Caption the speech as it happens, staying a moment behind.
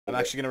I'm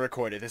actually gonna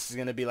record it. This is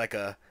gonna be like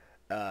uh,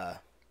 a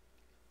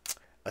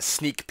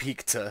sneak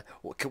peek to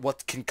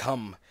what can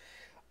come.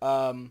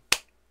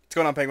 What's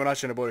going on,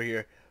 Penguinauts? Border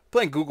here,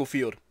 playing Google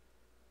Field.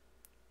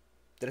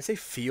 Did I say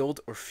Field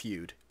or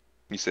Feud?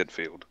 You said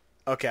field.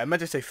 Okay, I meant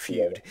to say Yeah.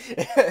 Feud.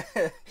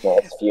 No,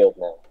 it's field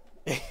now.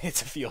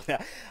 It's a field now.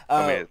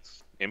 I mean,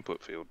 it's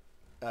input field.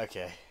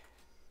 Okay.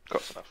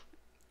 Close enough.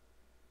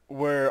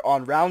 We're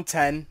on round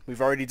 10.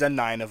 We've already done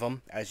 9 of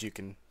them, as you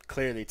can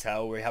clearly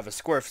tell. We have a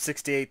score of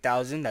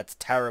 68,000. That's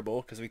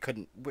terrible, because we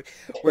couldn't...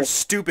 We're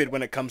stupid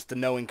when it comes to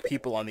knowing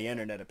people on the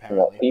internet, No,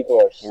 apparently. people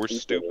are We're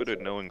stupid. stupid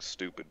at knowing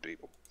stupid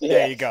people.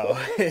 There you go.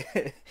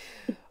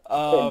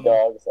 And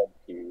dogs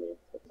have periods.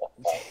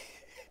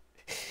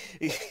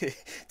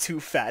 Too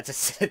fat to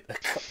sit in the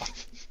car.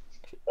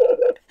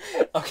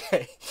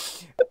 Okay.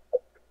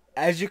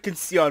 As you can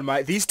see on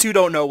my... These two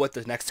don't know what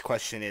the next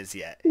question is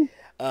yet.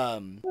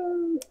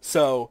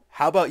 So,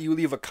 how about you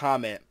leave a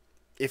comment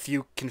if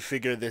you can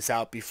figure this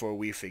out before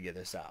we figure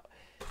this out.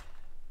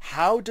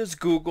 How does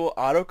Google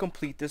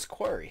autocomplete this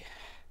query?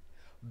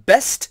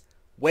 Best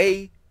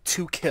way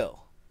to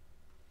kill.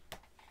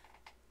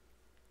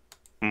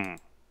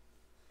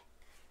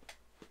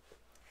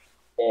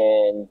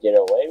 And get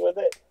away with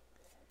it?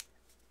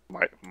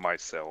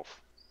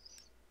 Myself.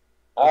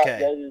 Okay.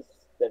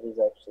 That is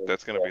actually...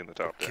 That's gonna be in the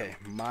top 10. Okay,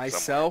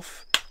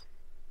 myself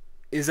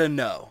is a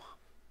no. Are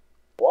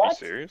you What?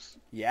 serious?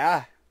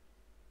 Yeah.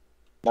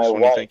 My Just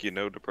when you wife. think you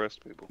know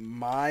depressed people.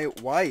 My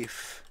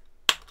wife.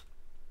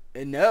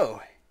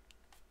 No.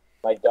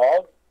 My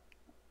dog?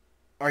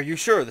 Are you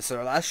sure this is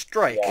our last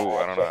strike? Yeah. Ooh,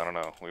 I don't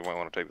know. We might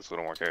want to take this a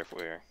little more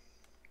carefully here.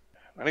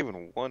 Not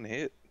even one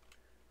hit.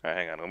 Alright,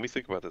 hang on. Let me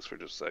think about this for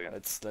just a second.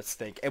 Let's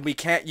think. And we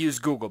can't use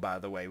Google, by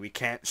the way. We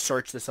can't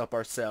search this up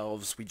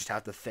ourselves. We just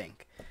have to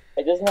think.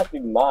 It doesn't have to be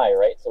my,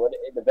 right? So what?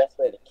 The best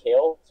way to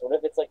kill? So what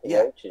if it's like Yeah.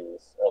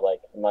 roaches or like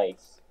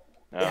mice?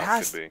 Oh,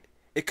 has- could be.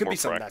 It could More be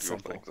something that practical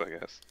simple. things, I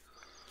guess.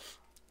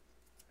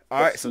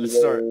 All right, so this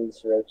is our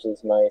Mosquitoes,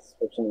 roaches, mice.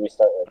 Which one do we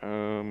start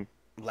with?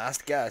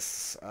 last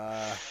guess.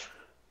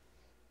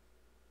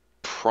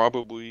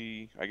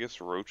 Probably, I guess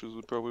roaches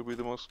would probably be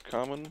the most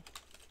common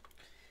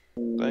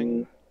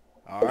thing.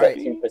 All Is that right,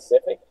 too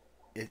specific?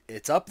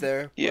 it's up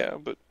there. but- Yeah,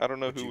 but I don't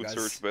know Would who you would guys-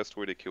 search best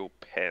way to kill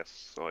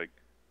pests. Like,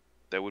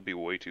 that would be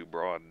way too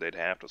broad. They'd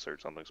have to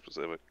search something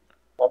specific.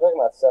 I'm talking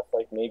about stuff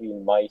like maybe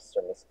mice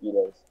or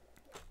mosquitoes.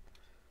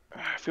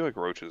 I feel like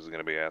roaches is going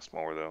to be asked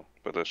more, though.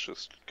 But that's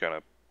just kind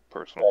of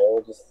Right, personal.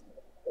 we'll just...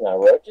 No,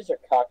 roaches or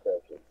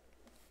cockroaches?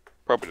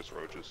 Probably just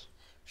roaches.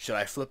 Should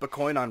I flip a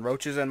coin on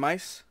roaches and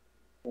mice?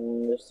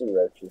 Let's do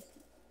roaches.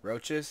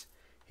 Roaches.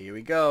 Here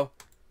we go.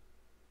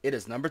 It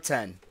is number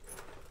 10.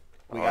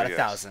 We Oh, got yes.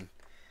 1,000.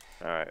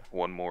 Alright,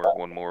 one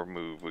more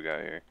move we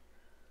got here.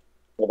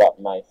 What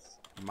about mice?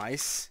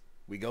 Mice.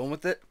 We going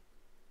with it?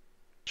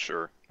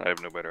 Sure. I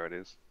have no better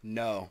ideas.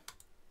 No.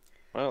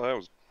 Well, that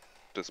was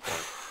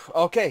disappointing.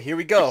 Okay, here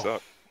we We go.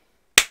 suck.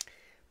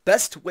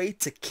 Best way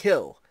to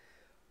kill.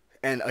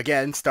 And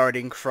again,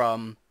 starting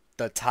from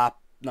the top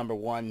number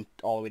 1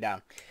 all the way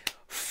down.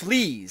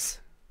 Fleas.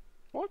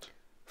 What?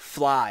 I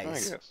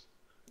Flies. guess.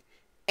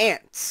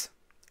 Ants.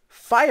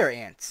 Fire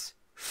ants.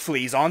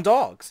 Fleas on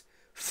dogs.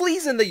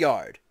 Fleas in the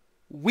yard.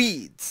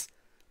 Weeds.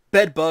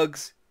 Bed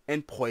bugs.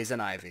 And poison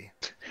ivy.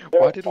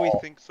 Why did we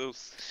think so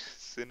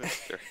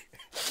sinister?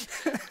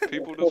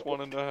 People just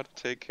want to know how to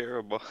take care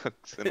of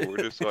bugs, and we're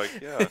just like,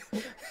 yeah,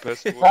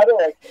 best way. How do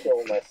I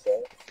kill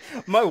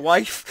myself? My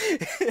wife.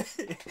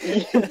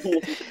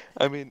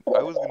 I mean,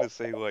 I was gonna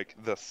say like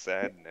the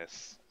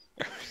sadness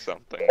or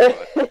something,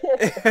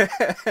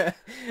 but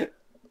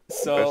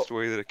So, best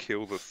way to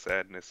kill the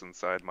sadness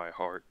inside my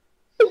heart.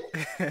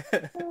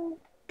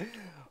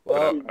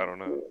 well, I don't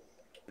know.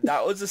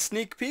 that was a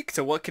sneak peek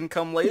to what can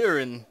come later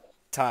in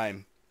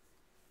time.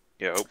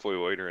 Yeah, hopefully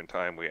later in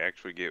time we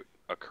actually get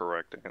a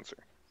correct answer.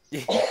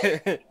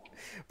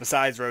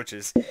 Besides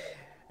roaches.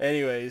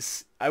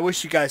 Anyways, I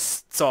wish you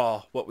guys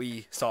saw what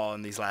we saw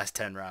in these last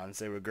 10 rounds.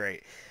 They were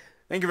great.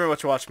 Thank you very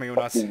much for watching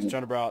me.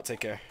 John Brown, take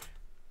care.